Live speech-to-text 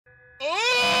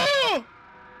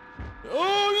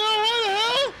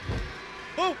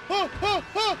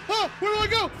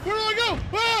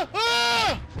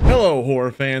Hello, horror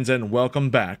fans, and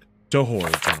welcome back to Horror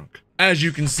Drunk. As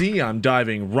you can see, I'm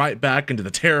diving right back into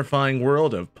the terrifying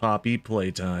world of Poppy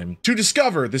Playtime to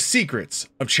discover the secrets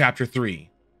of Chapter 3,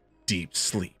 Deep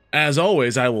Sleep. As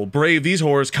always, I will brave these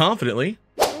horrors confidently.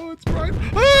 Oh, it's bright.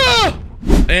 Ah!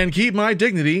 And keep my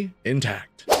dignity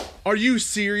intact. Are you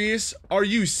serious? Are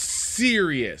you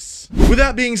serious? With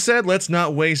that being said, let's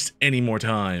not waste any more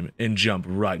time and jump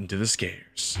right into the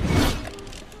scares.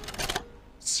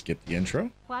 Skip the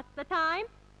intro. What's the time?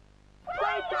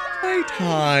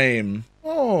 Playtime.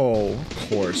 Oh, of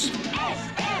course.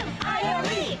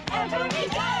 S-M-I-L-E every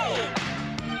day.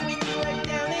 When you are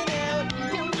down and out,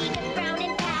 no need to frown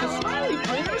and pout. The smiley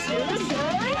critters here to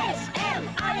say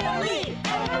S-M-I-L-E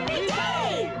every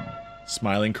day.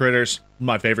 Smiling Critters,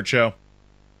 my favorite show.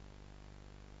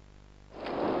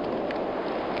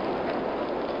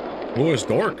 Oh, it's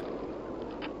dark.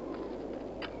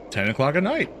 10 o'clock at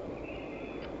night.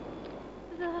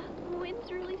 The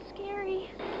wind's really scary.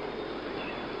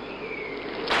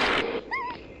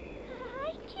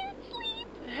 I can't sleep.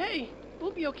 Hey,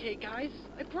 we'll be okay, guys.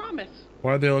 I promise.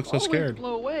 Why do they look so All the winds scared?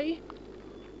 blow away.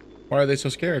 Why are they so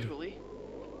scared? Usually.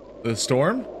 The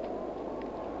storm?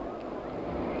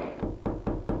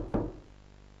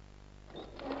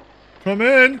 Come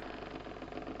in.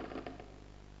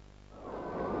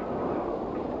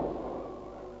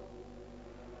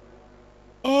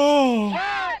 Oh,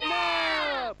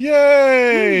 Catnap!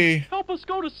 yay! Help us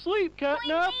go to sleep, Catnap. We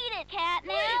need it,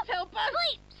 Catnap. Please help us.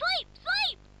 Sleep, sleep,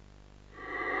 sleep.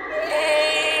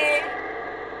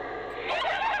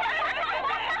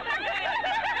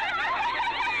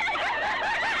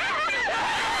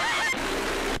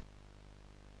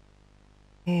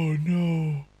 Oh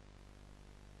no.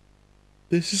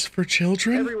 This is for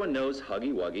children? Everyone knows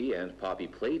Huggy Wuggy and Poppy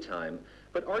Playtime,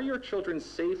 but are your children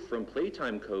safe from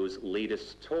Playtime Co.'s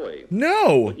latest toy?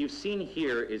 No! What you've seen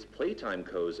here is Playtime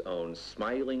Co.'s own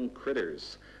Smiling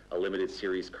Critters, a limited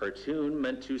series cartoon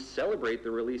meant to celebrate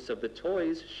the release of the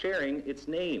toys sharing its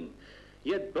name.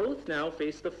 Yet both now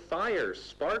face the fire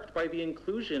sparked by the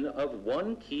inclusion of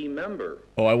one key member.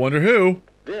 Oh, I wonder who.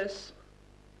 This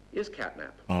is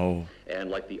Catnap. Oh. And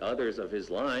like the others of his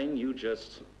line, you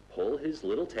just pull his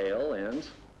little tail and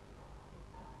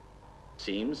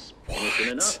seems innocent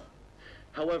enough.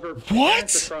 However,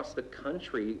 parents across the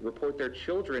country report their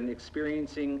children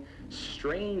experiencing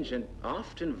strange and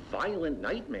often violent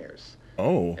nightmares.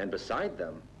 Oh. And beside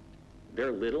them,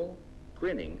 their little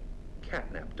grinning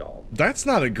Catnap doll. That's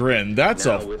not a grin. That's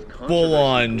Now, a with controversy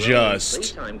full-on growing,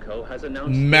 just Playtime Co. has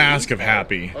announced mask the of recall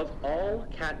happy. of all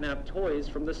Catnap toys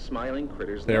from the Smiling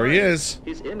Critters There line. he is.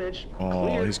 His image Oh,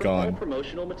 cleared he's from all gone.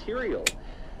 promotional material.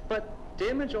 But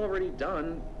damage already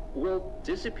done, will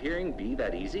disappearing be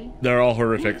that easy? They're all The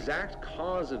horrific. exact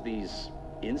cause of these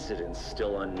incidents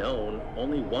still unknown.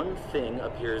 Only one thing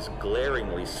appears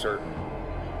glaringly certain.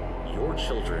 Your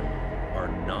children are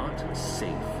not safe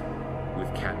with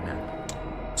Catnap.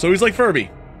 So he's like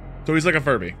Furby. So he's like a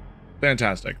Furby.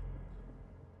 Fantastic.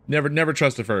 Never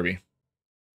trust a Furby.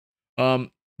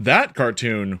 That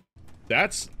cartoon,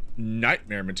 that's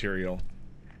nightmare material.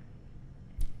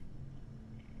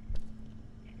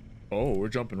 Oh, we're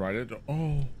jumping right into.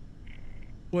 Oh,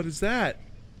 what is that?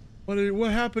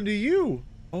 What happened to you?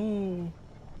 Oh.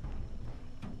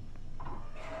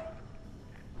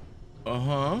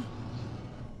 Uh-huh.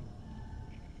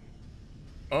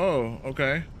 Oh,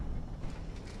 okay.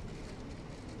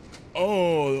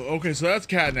 Oh, okay, so that's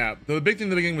Catnap. The big thing in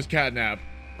the beginning was Catnap.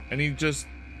 And he just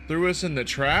threw us in the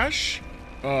trash?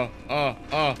 Am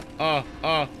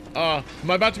I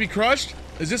about to be crushed?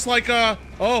 Is this like, it's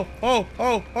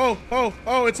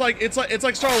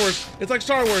like Star Wars. It's like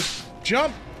Star Wars.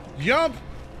 Jump! Jump!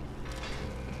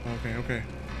 Okay.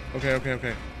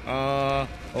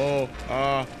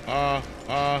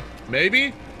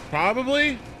 Maybe?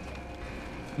 Probably?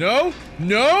 No,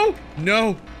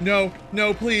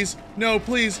 please. No,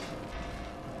 please.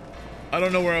 I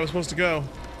don't know where I was supposed to go.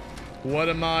 What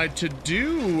am I to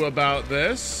do about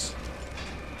this?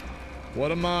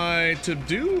 What am I to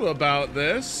do about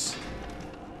this?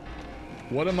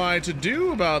 What am I to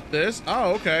do about this?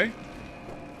 Oh, okay.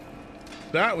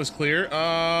 That was clear.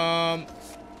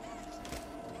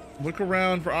 Look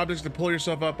around for objects to pull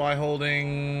yourself up by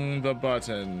holding the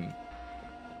button.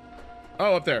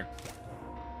 Oh, up there.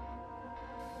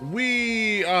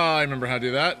 I remember how to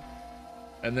do that.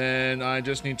 And then I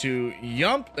just need to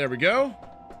yump. There we go.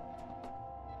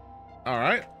 All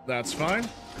right, that's fine.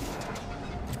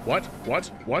 What?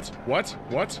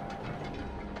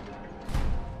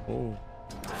 Oh.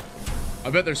 I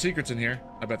bet there's secrets in here.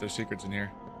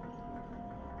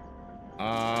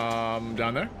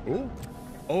 Down there. Ooh.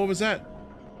 Oh, what was that?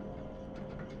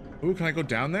 Ooh, can I go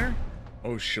down there?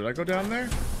 Oh, should I go down there?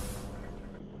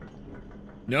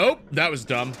 Nope, that was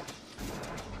dumb.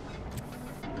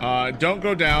 Don't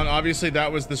go down. Obviously,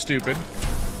 that was the stupid.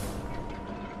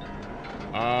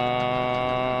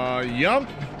 Yump.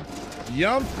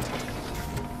 Yump.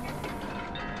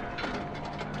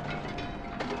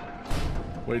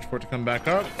 Wait for it to come back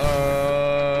up.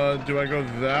 Do I go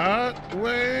that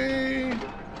way?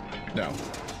 No.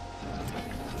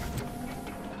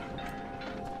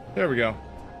 There we go.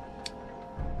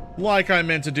 Like I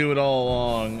meant to do it all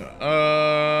along.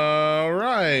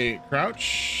 Right.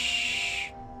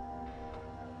 Crouch.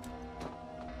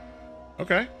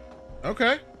 Okay.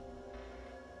 Okay.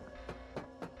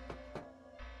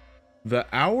 The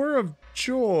Hour of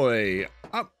Joy.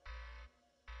 Up.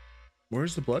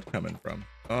 Where's the blood coming from?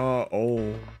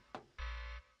 Oh.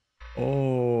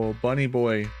 Oh, bunny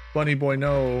boy. Bunny boy,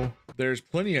 no. There's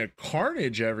plenty of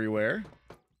carnage everywhere.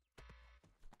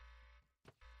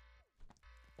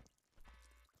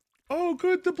 Oh,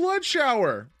 good, the blood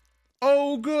shower.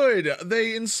 Oh, good.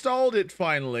 They installed it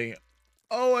finally.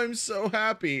 Oh, I'm so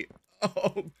happy.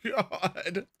 Oh,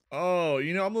 God. Oh,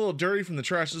 you know, I'm a little dirty from the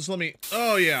trash. Just let me...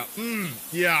 Oh, yeah.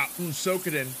 Yeah. Soak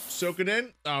it in. Soak it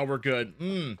in. Oh, we're good.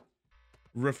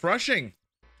 Refreshing.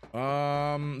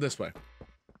 This way.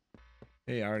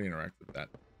 Hey, I already interacted with that.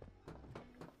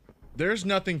 There's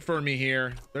nothing for me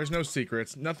here. There's no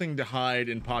secrets. Nothing to hide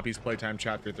in Poppy's Playtime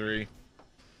Chapter 3.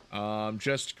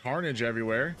 Just carnage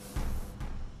everywhere.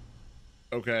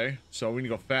 Okay, so we need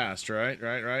to go fast, right?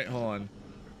 Right. Hold on.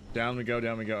 Down we go,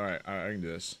 down we go. Alright, I can do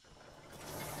this.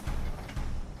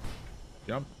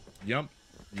 Jump, jump,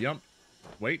 jump.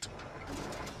 Wait.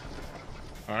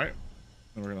 Alright.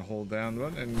 Then we're gonna hold down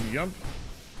one and jump.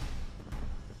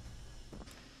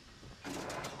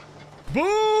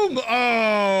 Boom!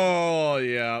 Oh,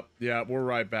 yeah, yeah, we're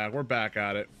right back. We're back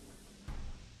at it.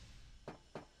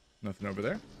 Nothing over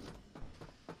there.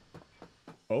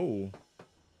 Oh.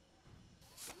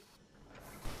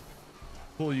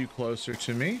 Pull you closer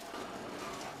to me.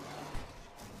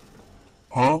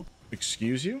 Huh?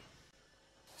 Excuse you?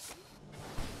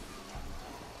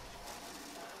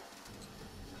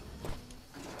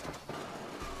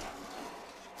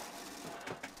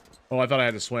 Oh, I thought I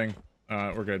had to swing.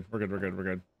 We're good. We're good. We're good. We're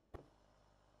good.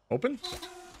 Open?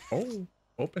 Oh,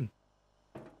 open.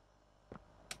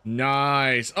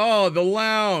 Nice. Oh, the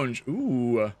lounge.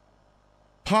 Ooh.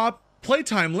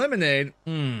 Playtime lemonade.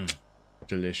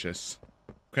 Delicious.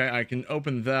 Okay, I can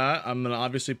open that. I'm gonna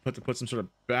obviously put some sort of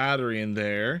battery in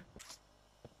there.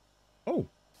 Oh.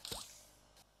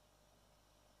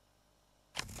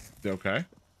 Okay.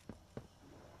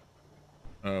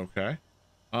 Okay.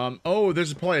 Oh,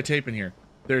 there's probably a tape in here.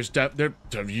 There's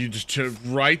you just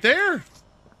right there.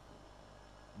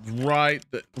 Right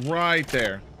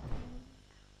there.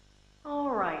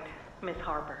 All right, Miss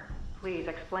Harper. Please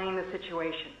explain the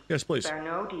situation. Yes, please. Spare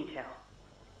no detail.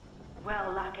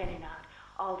 Well, like any night,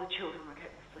 all the children were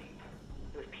getting asleep.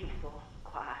 It was peaceful,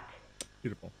 quiet.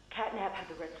 Beautiful. Catnap had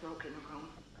the red smoke in the room.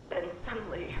 Then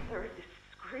suddenly, there was this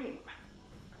scream.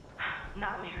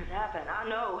 Nightmares happen, I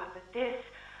know, but this...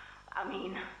 I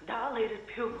mean, dilated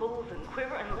pupils and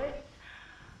quivering lips.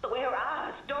 The way her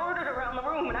eyes darted around the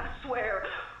room, and I swear,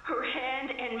 her hand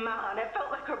in mine, it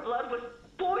felt like her blood was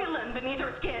boiling beneath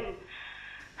her skin.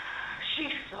 She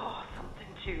saw something,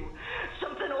 too.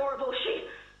 Something horrible.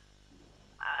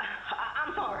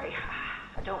 I'm sorry.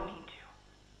 I don't mean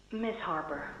to. Miss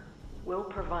Harper, we'll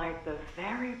provide the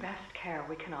very best care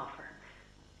we can offer.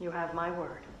 You have my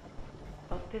word.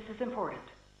 But this is important.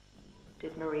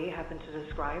 Did Marie happen to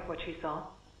describe what she saw?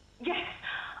 Yes.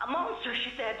 A monster,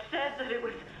 she said that it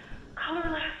was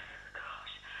colorless.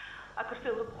 Gosh, I could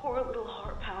feel the poor little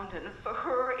heart pounding. For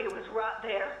her, it was right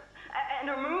there. And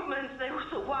her movements, they were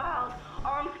so wild.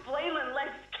 Arms flailing,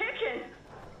 legs kicking.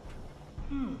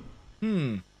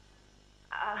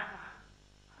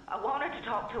 I wanted to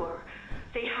talk to her,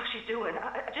 see how she's doing.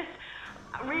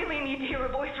 I really need to hear her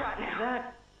voice right now.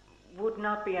 That would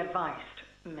not be advised,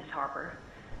 Miss Harper.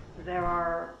 There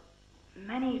are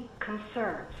many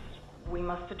concerns we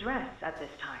must address at this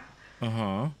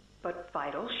time. But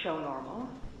vitals show normal,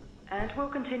 and we'll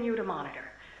continue to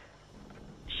monitor.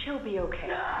 She'll be okay.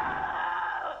 No!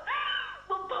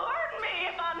 Well, pardon me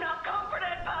if I'm not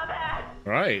comforted by that.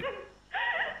 Right.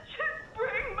 Just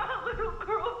bring my little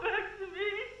girl back to me.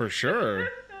 For sure.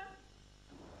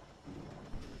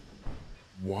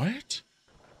 What?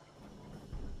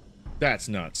 That's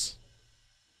nuts.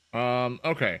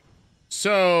 Okay.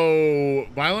 So,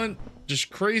 violent, just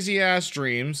crazy ass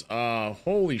dreams.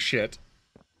 Holy shit.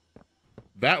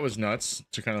 That was nuts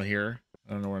to kind of hear.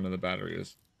 I don't know where another battery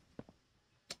is.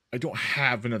 I don't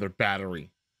have another battery.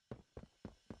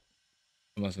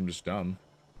 Unless I'm just dumb.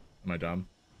 Am I dumb?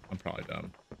 I'm probably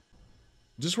dumb.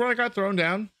 Is this where I got thrown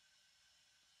down?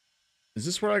 Is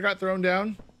this where I got thrown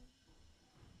down?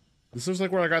 This looks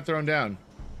like where I got thrown down.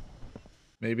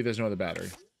 Maybe there's no other battery.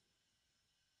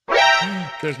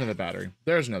 There's another battery.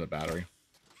 There's another battery.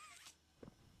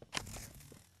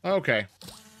 Okay.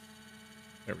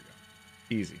 There we go.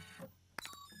 Easy.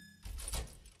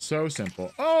 So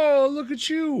simple. Oh, look at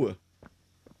you!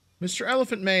 Mr.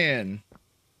 Elephant Man.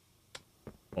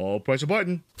 Oh, press a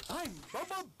button. I'm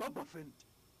Bubba Bubbaphant.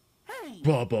 Hey,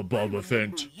 Bubba I Bubbaphant.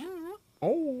 remember you.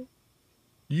 Oh.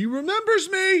 You remembers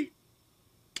me?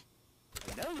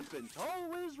 An elephant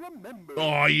always remembers.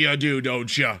 Oh, you do,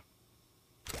 don't ya?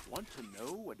 Want to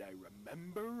know what I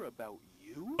remember about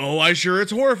you? Oh, I sure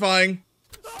it's horrifying.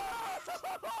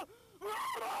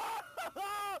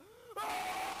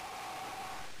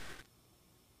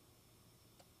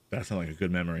 That sounds like a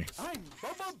good memory. I'm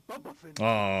Bubba Bubbaphant. Oh,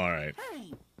 all right.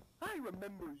 Hey, I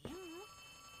remember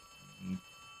you.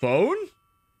 Phone?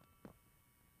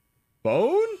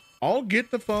 Phone? I'll get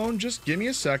the phone. Just give me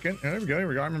a second. There we go. Here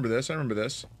we go. I remember this. I remember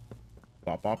this.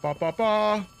 Ba ba ba ba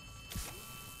ba.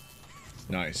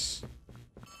 Nice.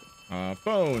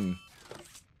 Phone.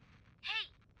 Hey,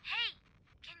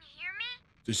 can you hear me?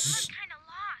 This I'm is. kind of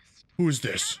lost. Who is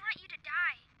I this? don't want you to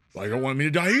die. Well, I don't want me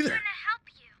to die I'm either. gonna help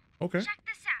you. Okay. Check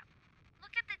this out.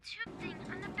 Look at the tube thing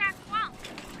on the back wall.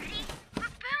 Ready?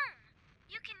 Boom!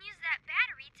 You can use that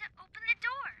battery to open the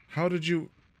door. How did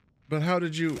you? But how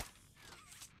did you?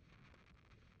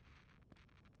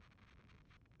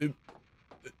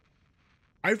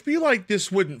 I feel like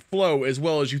this wouldn't flow as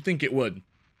well as you think it would.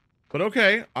 But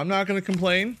okay, I'm not gonna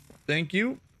complain. Thank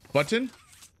you. Button?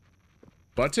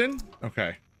 Button?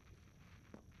 Okay.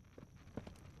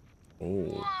 Oh.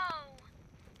 Whoa!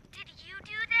 Did you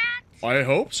do that? I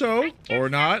hope so. Or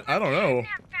not. I don't know.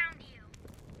 That found you.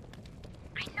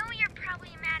 I know you're probably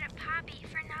mad at Poppy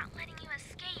for not letting you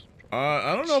escape.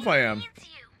 I don't know if I am. She needs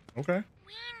you. Okay.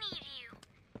 We need you.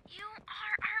 You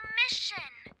are our mission.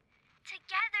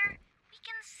 Together, we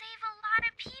can save a lot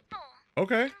of people,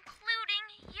 Okay.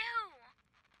 including you.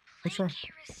 What's wrong?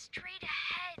 Playcare is straight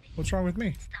ahead. What's wrong with me?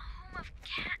 It's the home of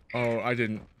cat. Oh, I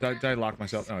didn't. Did I lock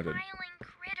myself? No, I didn't. Smiling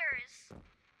critters.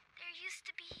 There used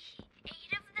to be 8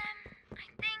 of them, I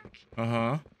think.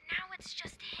 Uh-huh. Now it's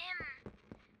just him.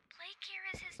 Playcare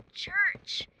is his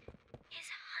church, his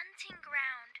hunting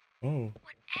ground. Oh.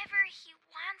 Whatever he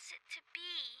wants it to be.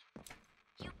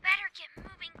 You better get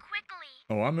moving quickly.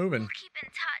 Oh, I'm moving. We'll keep in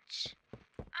touch.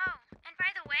 Oh, and by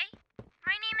the way,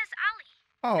 my name is Ollie.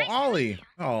 Oh, Nice to meet Ollie. you.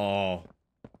 Oh.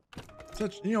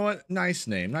 Such, you know what? Nice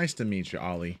name. Nice to meet you,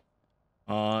 Ollie.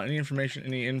 Any information?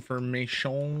 Any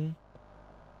information?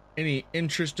 Any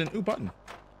interest in? Ooh, button.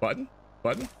 Button?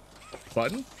 Button?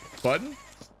 Button? Button?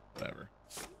 Whatever.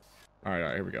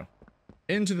 Alright, here we go.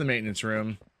 Into the maintenance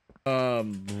room.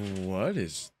 What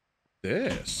is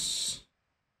this?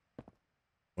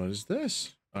 What is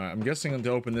this? I'm guessing to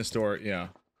open this door, yeah.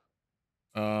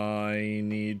 I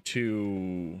need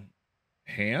to...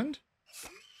 hand?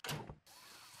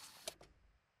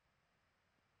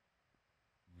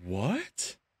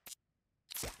 What?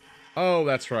 Oh,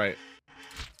 that's right.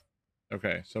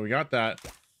 Okay, so we got that.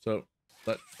 So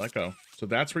let go. So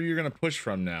that's where you're gonna push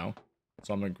from now.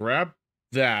 So I'm gonna grab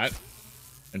that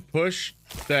and push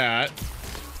that,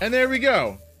 and there we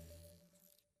go.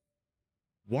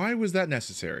 Why was that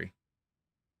necessary?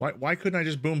 Why couldn't I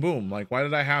just boom boom? Like, why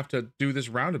did I have to do this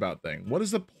roundabout thing? What is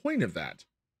the point of that?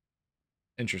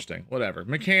 Interesting. Whatever.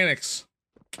 Mechanics.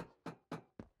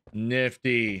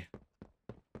 Nifty.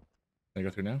 Can I go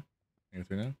through now? Can I go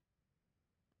through now?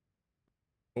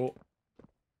 Oh.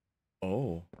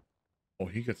 Oh. Oh,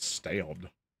 he gets staled.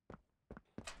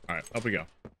 Alright, up we go.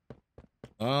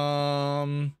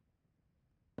 Oh,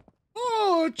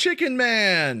 Chicken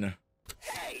Man!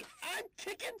 Hey, I'm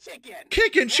Kickin' Chicken.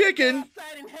 Kickin' Wanna Chicken? Go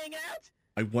outside and hang out?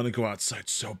 I want to go outside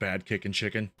so bad, Kickin'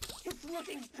 Chicken. It's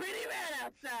looking pretty rad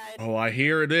outside. Oh, I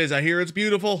hear it is. I hear it's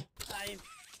beautiful. I've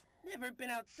never been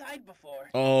outside before.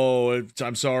 Oh,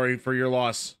 I'm sorry for your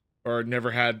loss. Or never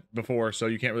had before, so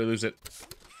you can't really lose it.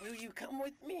 Will you come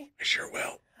with me? I sure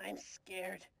will. I'm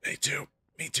scared. Me too.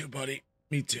 Me too, buddy.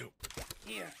 Me too.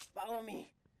 Here, follow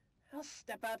me. I'll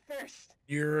step out first.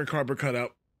 You're a cardboard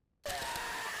cutout.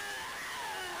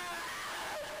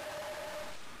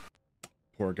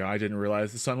 Poor guy didn't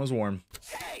realize the sun was warm.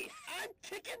 Hey, I'm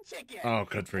Kickin' Chicken. Oh,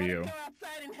 good for Wanna you. Go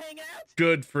outside and hang out?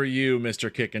 Good for you,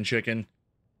 Mr. Kickin' Chicken.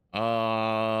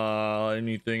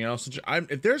 Anything else?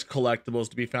 If there's collectibles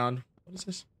to be found, what is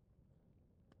this?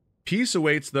 Peace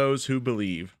awaits those who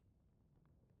believe.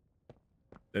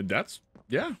 That's,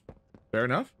 yeah, fair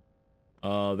enough.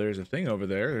 There's a thing over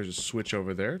there. There's a switch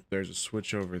over there. There's a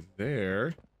switch over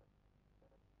there.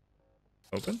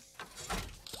 Open.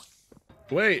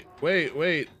 Wait.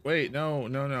 No.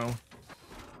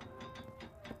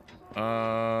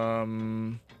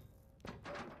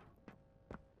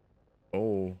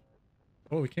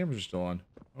 Oh, the cameras are still on.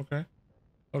 Okay.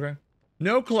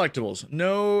 No collectibles.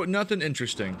 No, nothing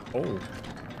interesting. Oh.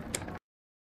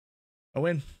 I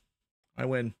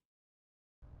win.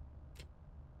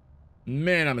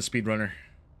 Man, I'm a speedrunner.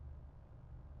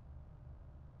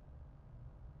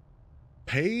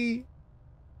 Pay?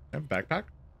 I have a backpack?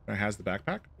 It has the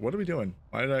backpack? What are we doing?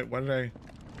 Why did I?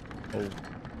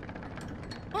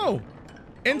 Oh!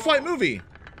 In-flight movie!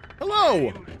 Hello!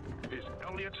 Is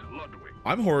Elliot Ludwig.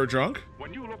 I'm horror drunk.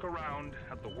 When you look around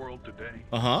at the world today,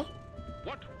 Uh-huh.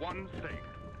 what one thing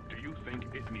do you think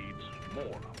it needs more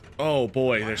of? Oh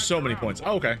boy, there's so many points.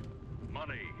 Oh, okay.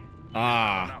 Money.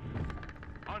 Ah. Enough.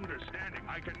 Understanding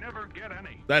I can never get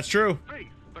any. That's true. Faith,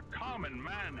 the common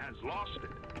man has lost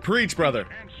it. Preach, brother.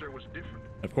 The answer was different.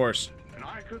 Of course. And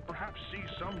I could perhaps see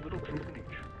some little truth in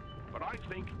each. But I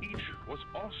think each was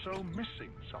also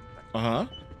missing something. Uh-huh.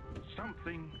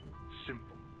 Something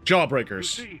simple. You Jawbreakers.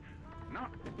 see, not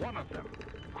one of them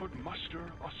could muster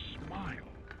a smile.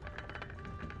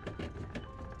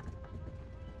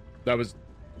 That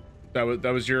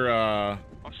was your, A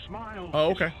smile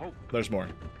Oh, is okay. hope. There's more.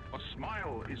 A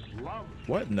smile is love.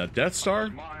 What in the Death Star? A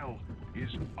smile is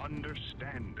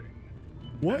understanding.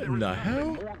 What There in is the nothing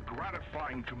hell? more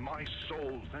gratifying to my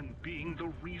soul than being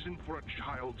the reason for a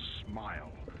child's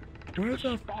smile. Where The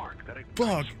the spark that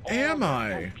fuck ignites all am their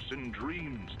I? hopes and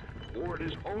dreams. For it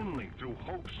is only through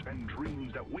hopes and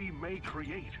dreams that we may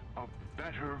create a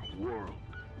better world.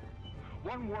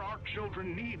 One where our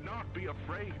children need not be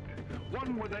afraid.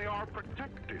 One where they are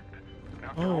protected.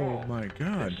 After Oh all, my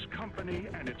god. this company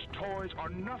and its toys are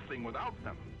nothing without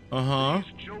them. Uh-huh.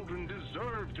 These children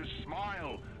deserve to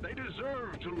smile. They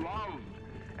deserve to love.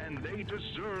 And they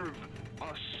deserve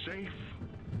a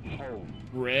safe home.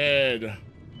 Red.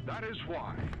 That is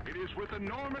why it is with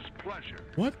enormous pleasure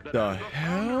What that the as the founder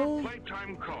hell? of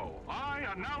Playtime Co., I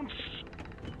announce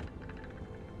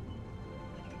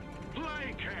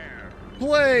Playcare.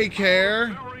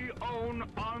 Playcare. Our very own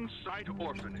on-site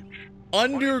orphanage.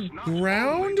 Underground? But it's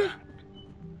not only that.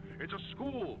 It's a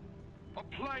school, a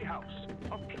playhouse,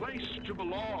 a place to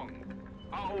belong.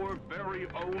 Our very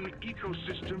own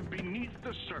ecosystem beneath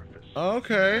the surface.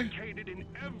 Okay. Dedicated in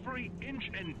every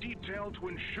inch and detail to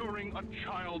ensuring a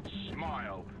child's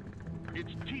smile.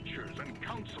 Its teachers and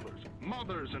counselors,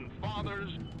 mothers and fathers,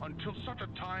 until such a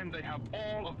time they have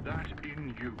all of that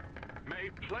in you. May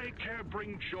Playcare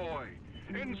bring joy,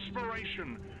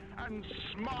 inspiration, and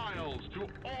smiles to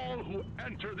all who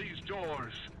enter these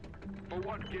doors. For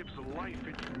what gives life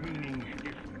its meaning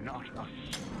if not a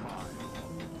smile?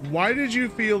 Why did you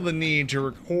feel the need to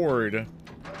record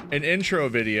an intro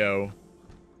video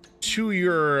to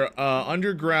your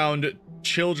underground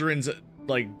children's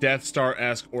like Death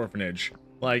Star-esque orphanage?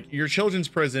 Like your children's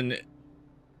prison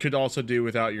could also do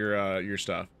without your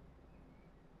stuff.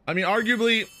 I mean,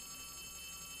 arguably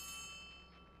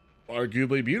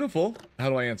beautiful. How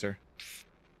do I answer?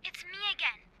 It's me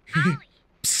again, Ollie.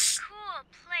 Cool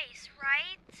place,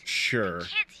 right? Sure.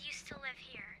 Kids used to live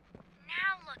here.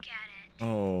 Now look at it.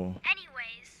 Oh.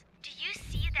 Anyways, do you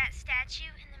see that statue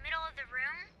in the middle of the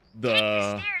room? Take The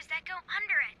the stairs that go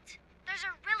under it. There's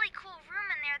a really cool room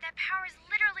in there that powers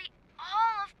literally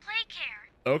all of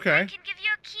Playcare. okay. I can give you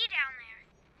a key down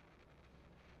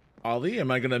there. Ollie, am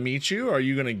I gonna meet you? Are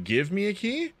you gonna give me a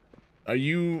key? Are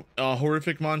you a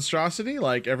horrific monstrosity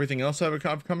like everything else I've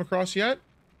come across yet?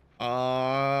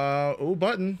 Oh,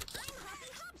 button. I'm Hoppy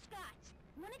Hopscotch.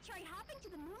 Wanna try hopping to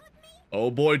the moon with me?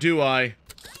 Oh boy, do I. I'm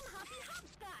Hoppy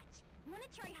Hopscotch. Wanna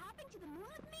try hopping to the moon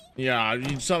with me?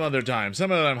 Yeah, some other time.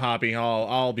 Some other time, Hoppy.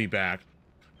 I'll be back.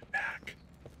 Back.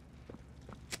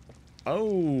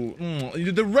 Oh,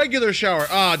 the regular shower.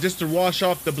 Ah, just to wash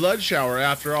off the blood shower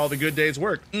after all the good day's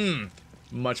work.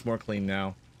 Much more clean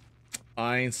now.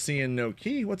 I ain't seeing no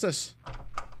key. What's this?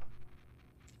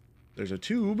 There's a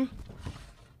tube.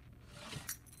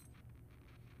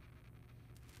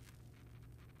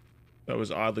 That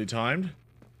was oddly timed.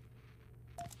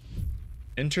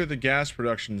 Enter the gas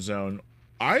production zone.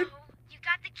 I So, you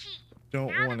got the key.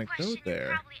 don't Now want the to go question you're there.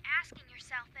 probably asking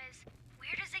yourself is, where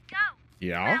does it go?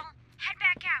 Yeah? Well, head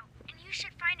back out, and you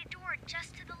should find a door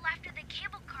just to the left of the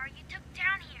cable car you took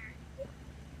down here.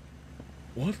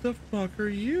 What the fuck are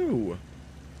you?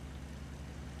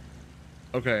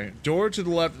 Okay, door to the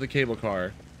left of the cable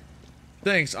car.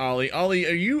 Thanks, Ollie. Ollie,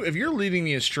 if you're leading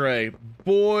me astray,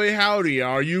 boy howdy,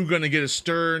 are you gonna get a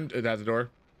stern... Is that the door?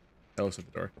 That looks like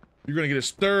the door. You're gonna get a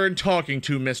stern talking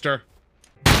to, mister.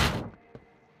 Welcome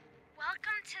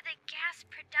to the gas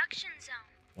production zone.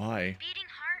 Why? Beating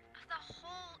heart of the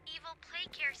whole evil play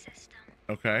care system.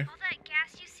 Okay. All that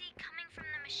gas you see coming from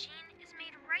the machine is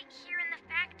made right here in the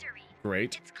factory.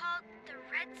 Great. It's called the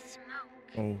red smoke.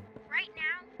 Oh. Right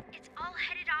now, it's all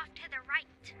headed off to the right.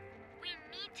 We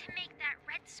need to make that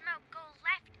red smoke go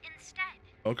left instead.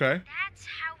 Okay. That's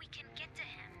how we can get to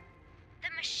him.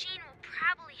 The machine will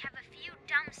probably have a few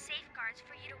dumb safeguards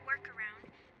for you to work around,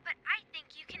 but I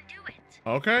think you can do it.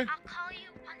 Okay. I'll call you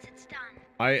once it's done.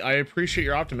 I appreciate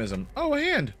your optimism. Oh, a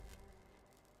hand.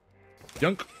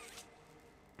 Yunk.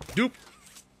 Doop.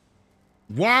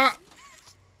 Wah.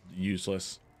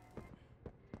 Useless.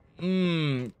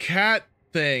 Cat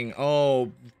thing.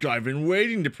 Oh, I've been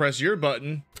waiting to press your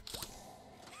button.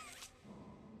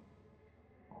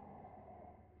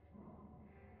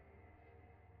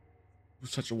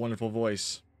 Such a wonderful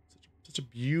voice. Such a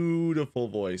beautiful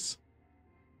voice.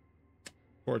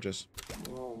 Gorgeous.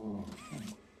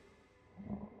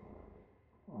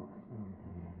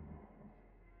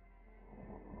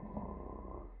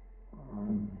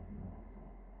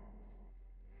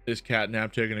 Is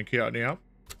Catnap taking a cat nap?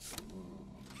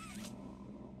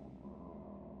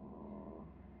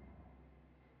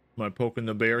 Am I poking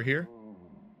the bear here?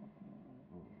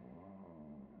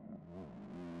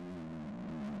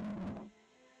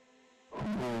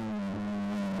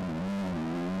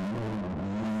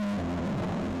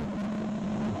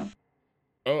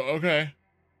 Oh, okay.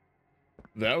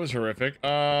 That was horrific.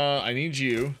 I need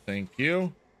you. Thank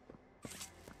you.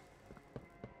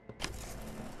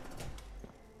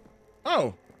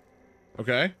 Oh.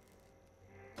 Okay.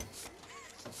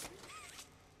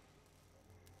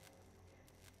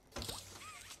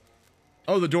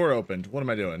 Oh, the door opened. What am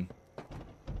I doing?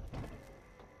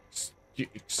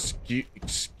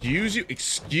 Excuse you?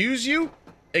 Excuse you?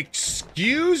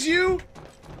 Excuse you?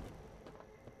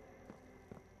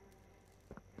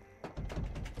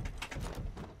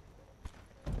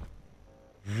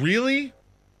 Really?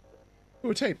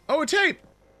 Oh, a tape. Oh, a tape!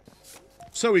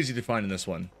 So easy to find in this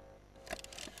one.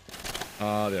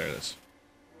 There it is.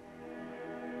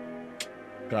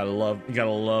 You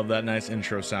gotta love that nice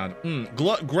intro sound.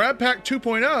 Grab Pack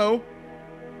 2.0.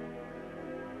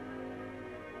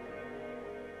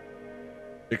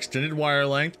 Extended wire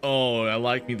length. Oh, I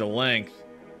like me the length.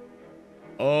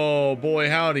 Oh, boy,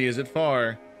 howdy, is it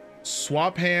far.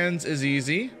 Swap hands is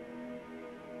easy.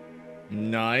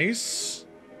 Nice.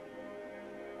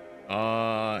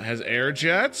 Has air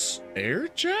jets. Air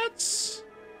jets?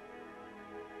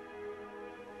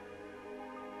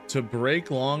 To break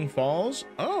long falls?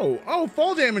 Oh,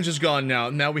 fall damage is gone now.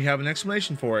 Now we have an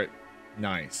explanation for it.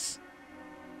 Nice.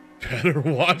 Better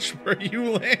watch where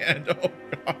you land. Oh,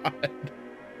 God.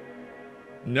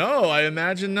 No, I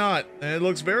imagine not. It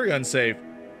looks very unsafe.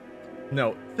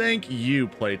 No, thank you,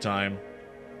 Playtime.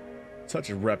 Such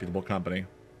a reputable company.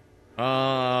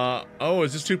 Oh,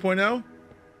 is this 2.0?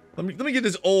 Let me get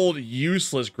this old,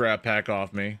 useless grab pack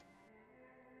off me.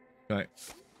 Okay.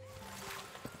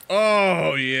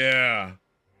 Oh, yeah.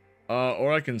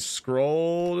 Or I can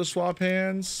scroll to swap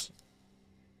hands.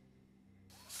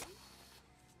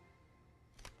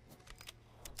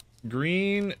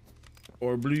 Green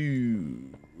or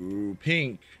blue. Ooh,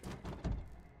 pink.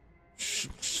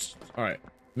 Alright.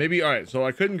 Maybe, alright. So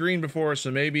I couldn't green before, so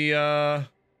maybe, Oh!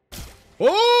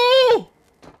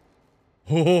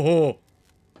 Oh!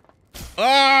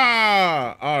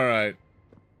 Ah! Alright.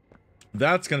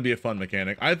 That's gonna be a fun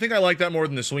mechanic. I think I like that more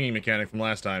than the swinging mechanic from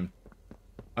last time.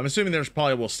 I'm assuming there's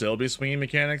probably will still be swinging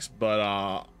mechanics, but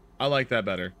I like that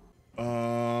better.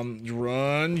 Run,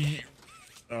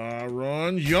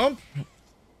 jump,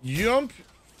 jump.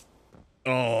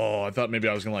 Oh, I thought maybe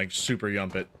I was gonna like super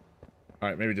jump it. All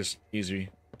right, maybe just easy.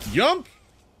 Jump.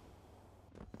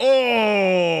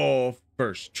 Oh,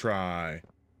 first try.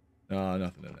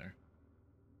 Nothing in there.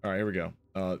 All right, here we go.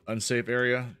 Unsafe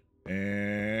area.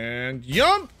 And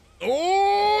jump!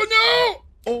 Oh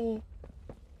no! Oh,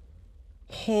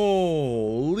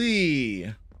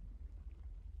 holy!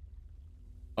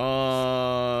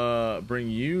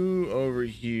 Bring you over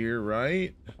here,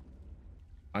 right?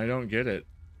 I don't get it.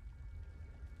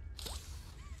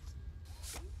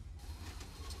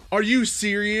 Are you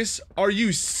serious? Are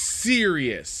you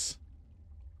serious?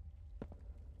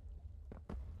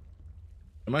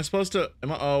 Am I supposed to?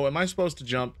 Am I supposed to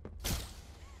jump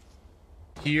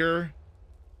here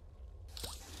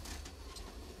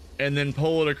and then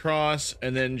pull it across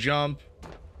and then jump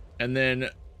and then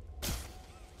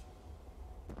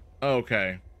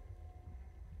Okay.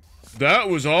 That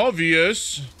was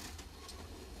obvious.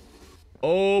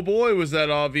 Oh boy, was that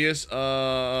obvious.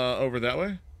 Over that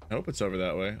way? I hope it's over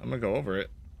that way. I'm gonna go over it.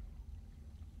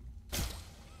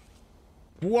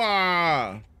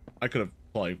 Wow! I could have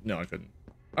probably... No, I couldn't.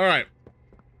 Alright.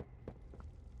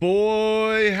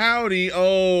 Boy, howdy.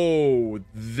 Oh,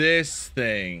 this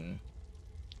thing.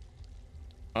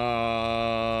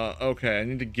 Okay, I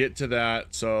need to get to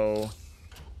that, so...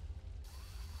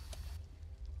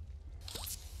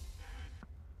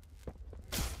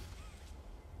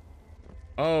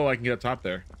 Oh, I can get up top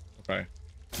there. Okay.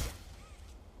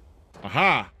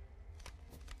 Aha!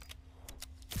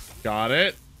 Got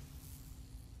it.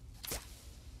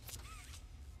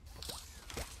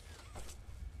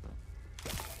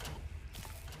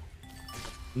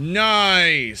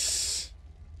 Nice!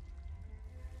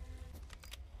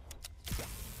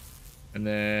 And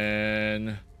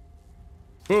then...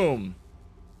 Boom.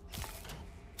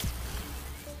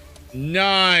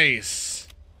 Nice!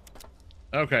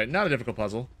 Okay, not a difficult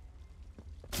puzzle.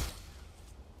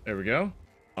 There we go.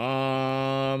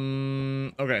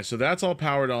 Okay, so that's all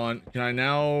powered on. Can I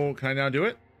now do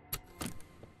it?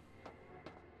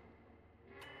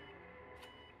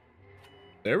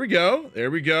 There we go. There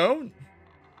we go.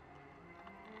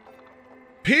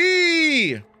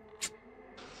 P!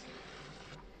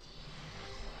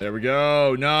 There we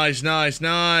go. Nice, nice,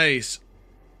 nice.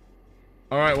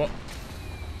 All right, well.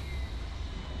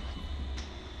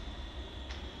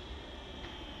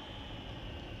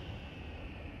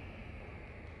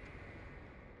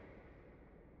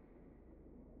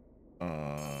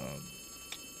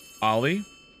 Ollie?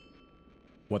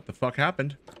 What the fuck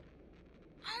happened?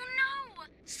 Oh no!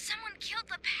 Someone killed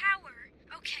the power.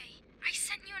 Okay, I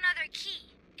sent you another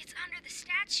key. It's under the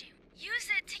statue. Use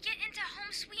it to get into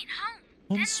Home Sweet Home.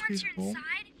 Home Then Sweet once you're Home?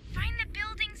 inside, find the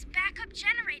building's backup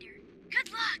generator.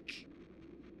 Good luck!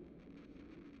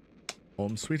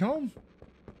 Home sweet home.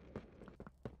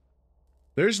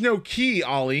 There's no key,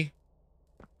 Ollie.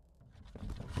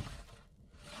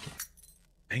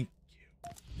 Thank you.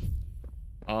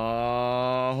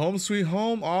 Home sweet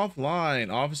home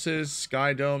offline. Offices,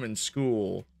 Sky Dome, and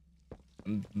school.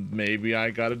 Maybe I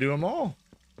gotta do them all.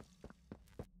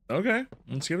 Okay,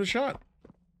 let's give it a shot.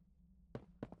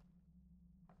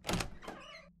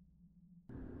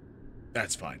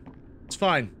 That's fine. It's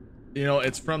fine. You know,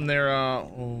 it's from their,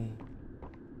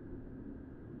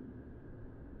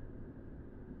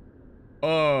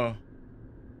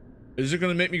 is it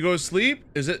gonna make me go to sleep?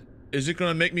 Is it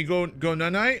gonna make me go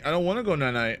night-night? I don't wanna go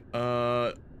night-night.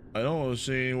 I don't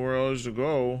see anywhere else to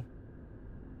go.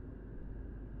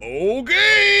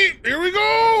 Okay, here we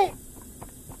go!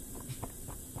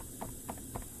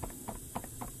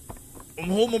 I'm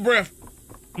holding my breath.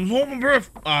 I'm holding my breath.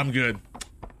 I'm good.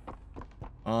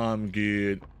 I'm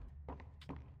good.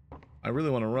 I really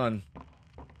want to run.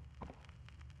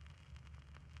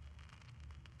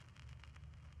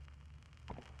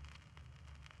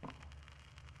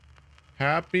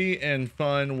 Happy and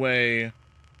fun way.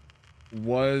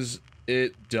 Was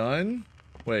it done?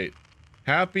 Wait.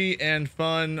 Happy and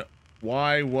fun.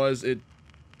 Why was it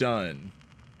done?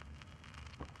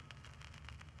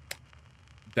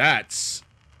 That's...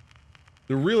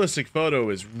 The realistic photo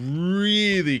is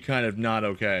really kind of not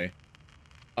okay.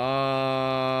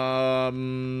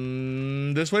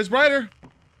 This way's brighter.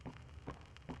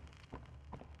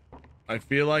 I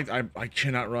feel like I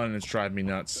cannot run and it's driving me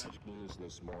nuts. Tragic news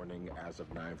this morning. As of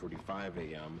 9:45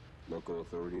 a.m., local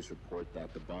authorities report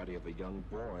that the body of a young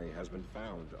boy has been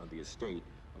found on the estate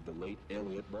of the late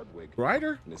Elliot Ludwig,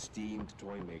 Brighter? an esteemed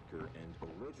toy maker and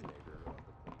originator of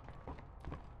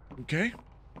the... Okay.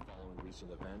 Following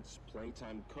recent events,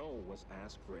 Playtime Co. was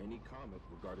asked for any comment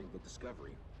regarding the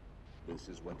discovery. This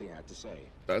is what they had to say.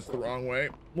 That's the wrong way.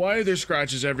 Why are there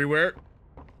scratches everywhere?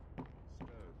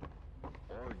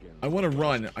 I want to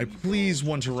run. I please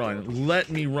want to run. Let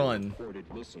me run.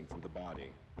 Reported missing from the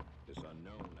body. Is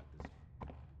unknown at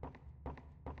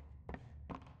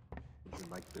this.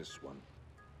 Like this one,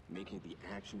 making the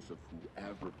actions of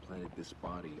whoever planted this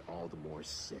body all the more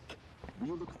sick.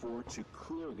 We look forward to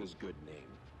clearing his good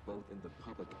name, both in the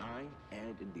public eye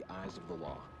and in the eyes of the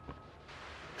law.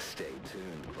 Stay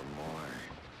tuned for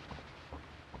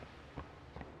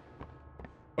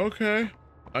more. Okay.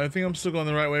 I think I'm still going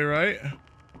the right way, right?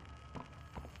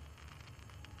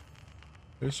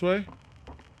 This way?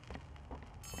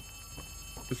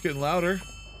 It's getting louder.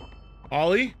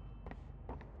 Ollie?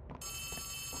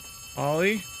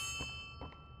 Ollie?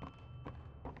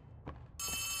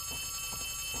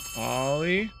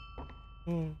 Ollie?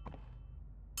 Oh.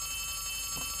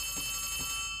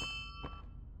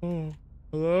 Oh.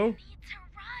 Hello? You need to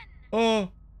run.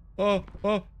 Oh,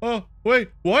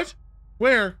 wait, what?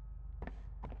 Where?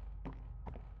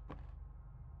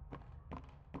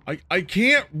 I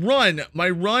can't run. My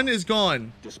run is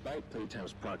gone. Despite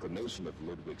Playtime's proclamation of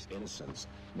Ludwig's innocence,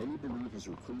 many believe his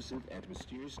reclusive and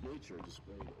mysterious nature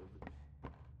displayed over...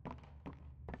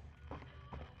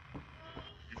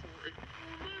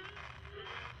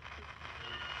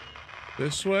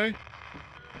 This way?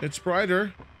 It's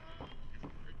brighter.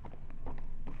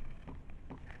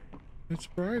 It's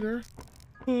brighter.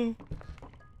 Oh.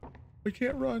 I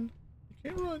can't run. I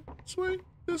can't run. This way.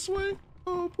 This way.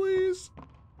 Oh, please.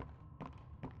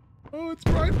 Oh, it's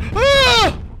bright.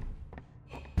 Ah!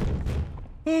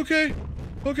 Okay.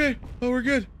 Okay. Oh, we're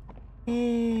good.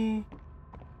 Oh.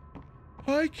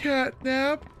 Hi,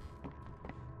 Catnap.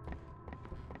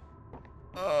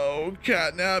 Oh,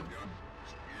 Catnap.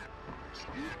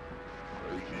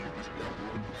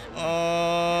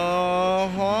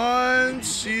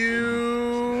 Haunts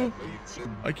you.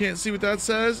 I can't see what that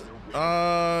says.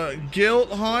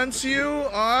 Guilt haunts you?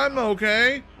 I'm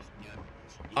okay.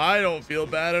 I don't feel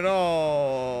bad at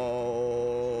all.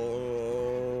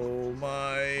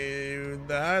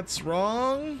 That's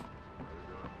wrong.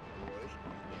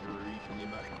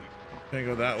 Can't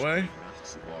go that way.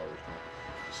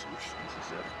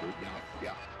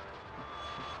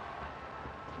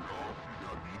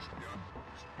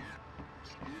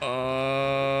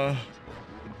 Oh.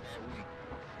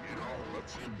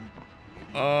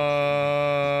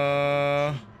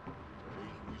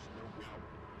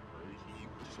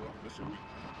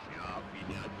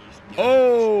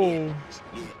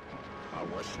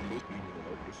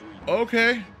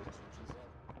 Okay.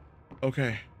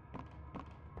 Okay.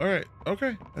 All right.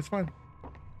 Okay. That's fine.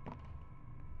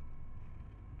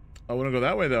 I want to go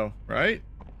that way though, right?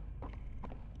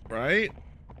 Right?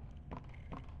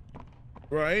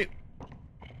 Right?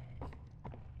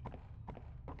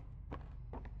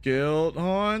 Guilt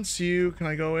haunts you. Can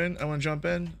I go in? I want to jump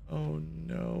in. Oh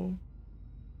no.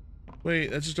 Wait,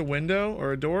 that's just a window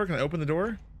or a door? Can I open the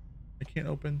door? I can't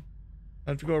open.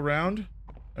 I have to go around?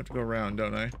 I have to go around,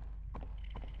 don't I?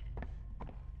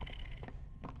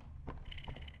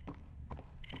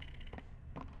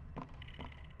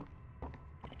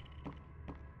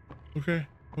 Okay,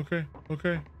 okay,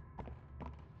 okay.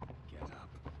 Get up.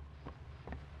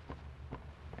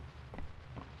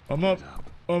 I'm up.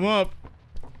 I'm up.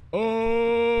 Oh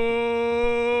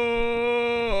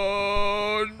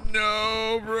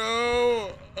no,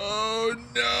 bro. Oh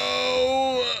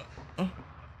no. Oh.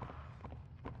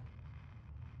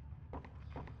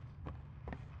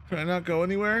 Can I not go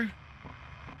anywhere?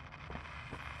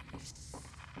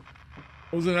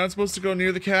 Was I not supposed to go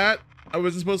near the cat? I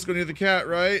wasn't supposed to go near the cat,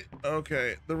 right?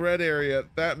 Okay, the red area.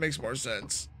 That makes more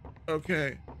sense.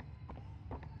 Okay.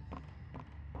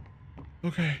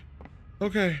 Okay.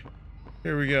 Okay.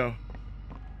 Here we go.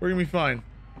 We're gonna be fine.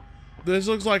 This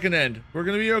looks like an end. We're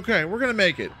gonna be okay. We're gonna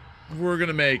make it. We're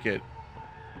gonna make it.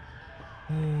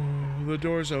 Oh, the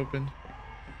door's open.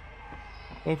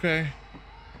 Okay.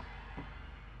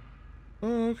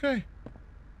 Oh, okay.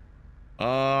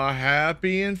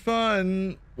 Happy and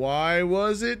fun. Why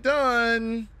was it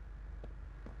done?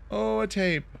 Oh, a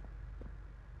tape.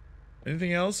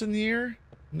 Anything else in here?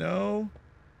 No.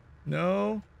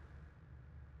 No.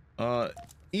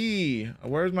 E.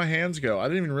 Where'd my hands go? I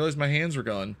didn't even realize my hands were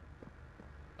gone.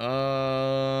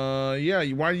 Yeah,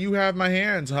 why do you have my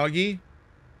hands, Huggy?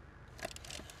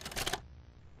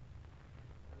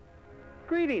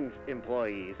 Greetings,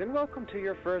 employees, and welcome to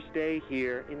your first day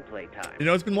here in Playtime. You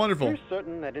know, it's been wonderful. We're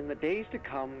certain that in the days to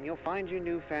come, you'll find your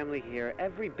new family here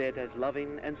every bit as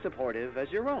loving and supportive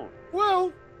as your own.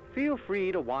 Well, feel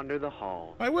free to wander the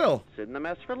hall. I will. Sit in the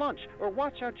mess for lunch, or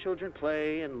watch our children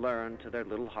play and learn to their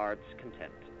little hearts'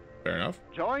 content. Fair enough.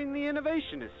 Join the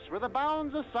innovationists, where the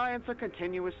bounds of science are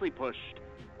continuously pushed.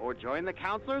 Or join the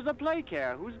counselors of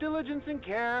Playcare, whose diligence and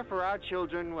care for our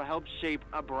children will help shape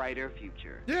a brighter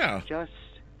future. Yeah. Just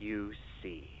you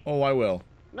see. Oh, I will.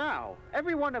 Now,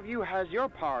 every one of you has your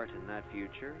part in that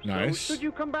future. Nice. So should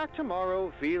you come back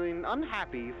tomorrow feeling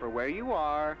unhappy for where you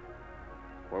are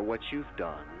or what you've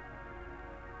done,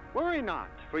 worry not,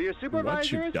 for your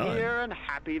supervisor is here and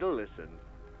happy to listen.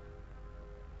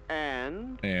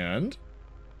 And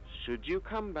should you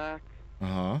come back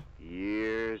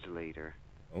years later,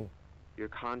 your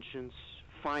conscience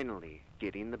finally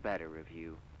getting the better of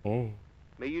you,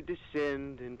 may you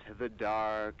descend into the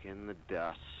dark and the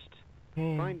dust,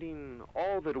 finding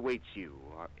all that awaits you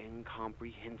are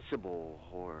incomprehensible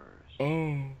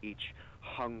horrors, each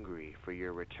hungry for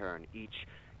your return, each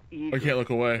eager I can't look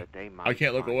away. that they might I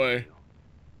can't look find away. you.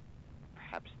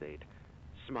 Perhaps they'd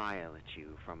smile at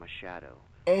you from a shadow,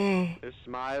 Oh. Their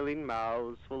smiling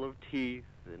mouths full of teeth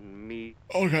and meat.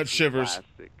 Oh, I got shivers.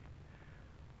 Plastic,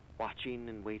 watching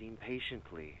and waiting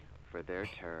patiently for their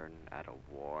turn at a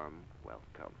warm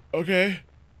welcome. Okay.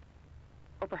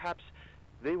 Or perhaps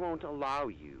they won't allow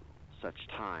you such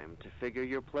time to figure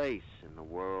your place in the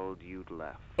world you'd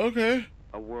left. Okay.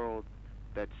 A world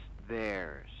that's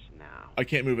theirs now. I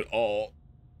can't move at all.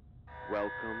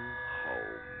 Welcome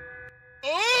home.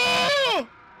 Oh!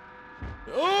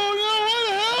 Oh no, what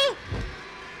the hell?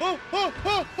 Oh, oh,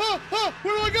 oh, oh, oh!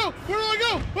 Where do I go? Where do I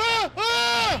go? Ah!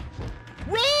 Ah!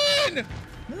 Run!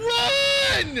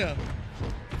 Run!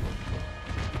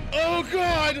 Oh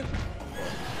God!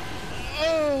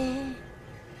 Oh!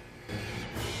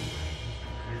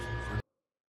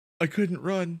 I couldn't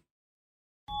run.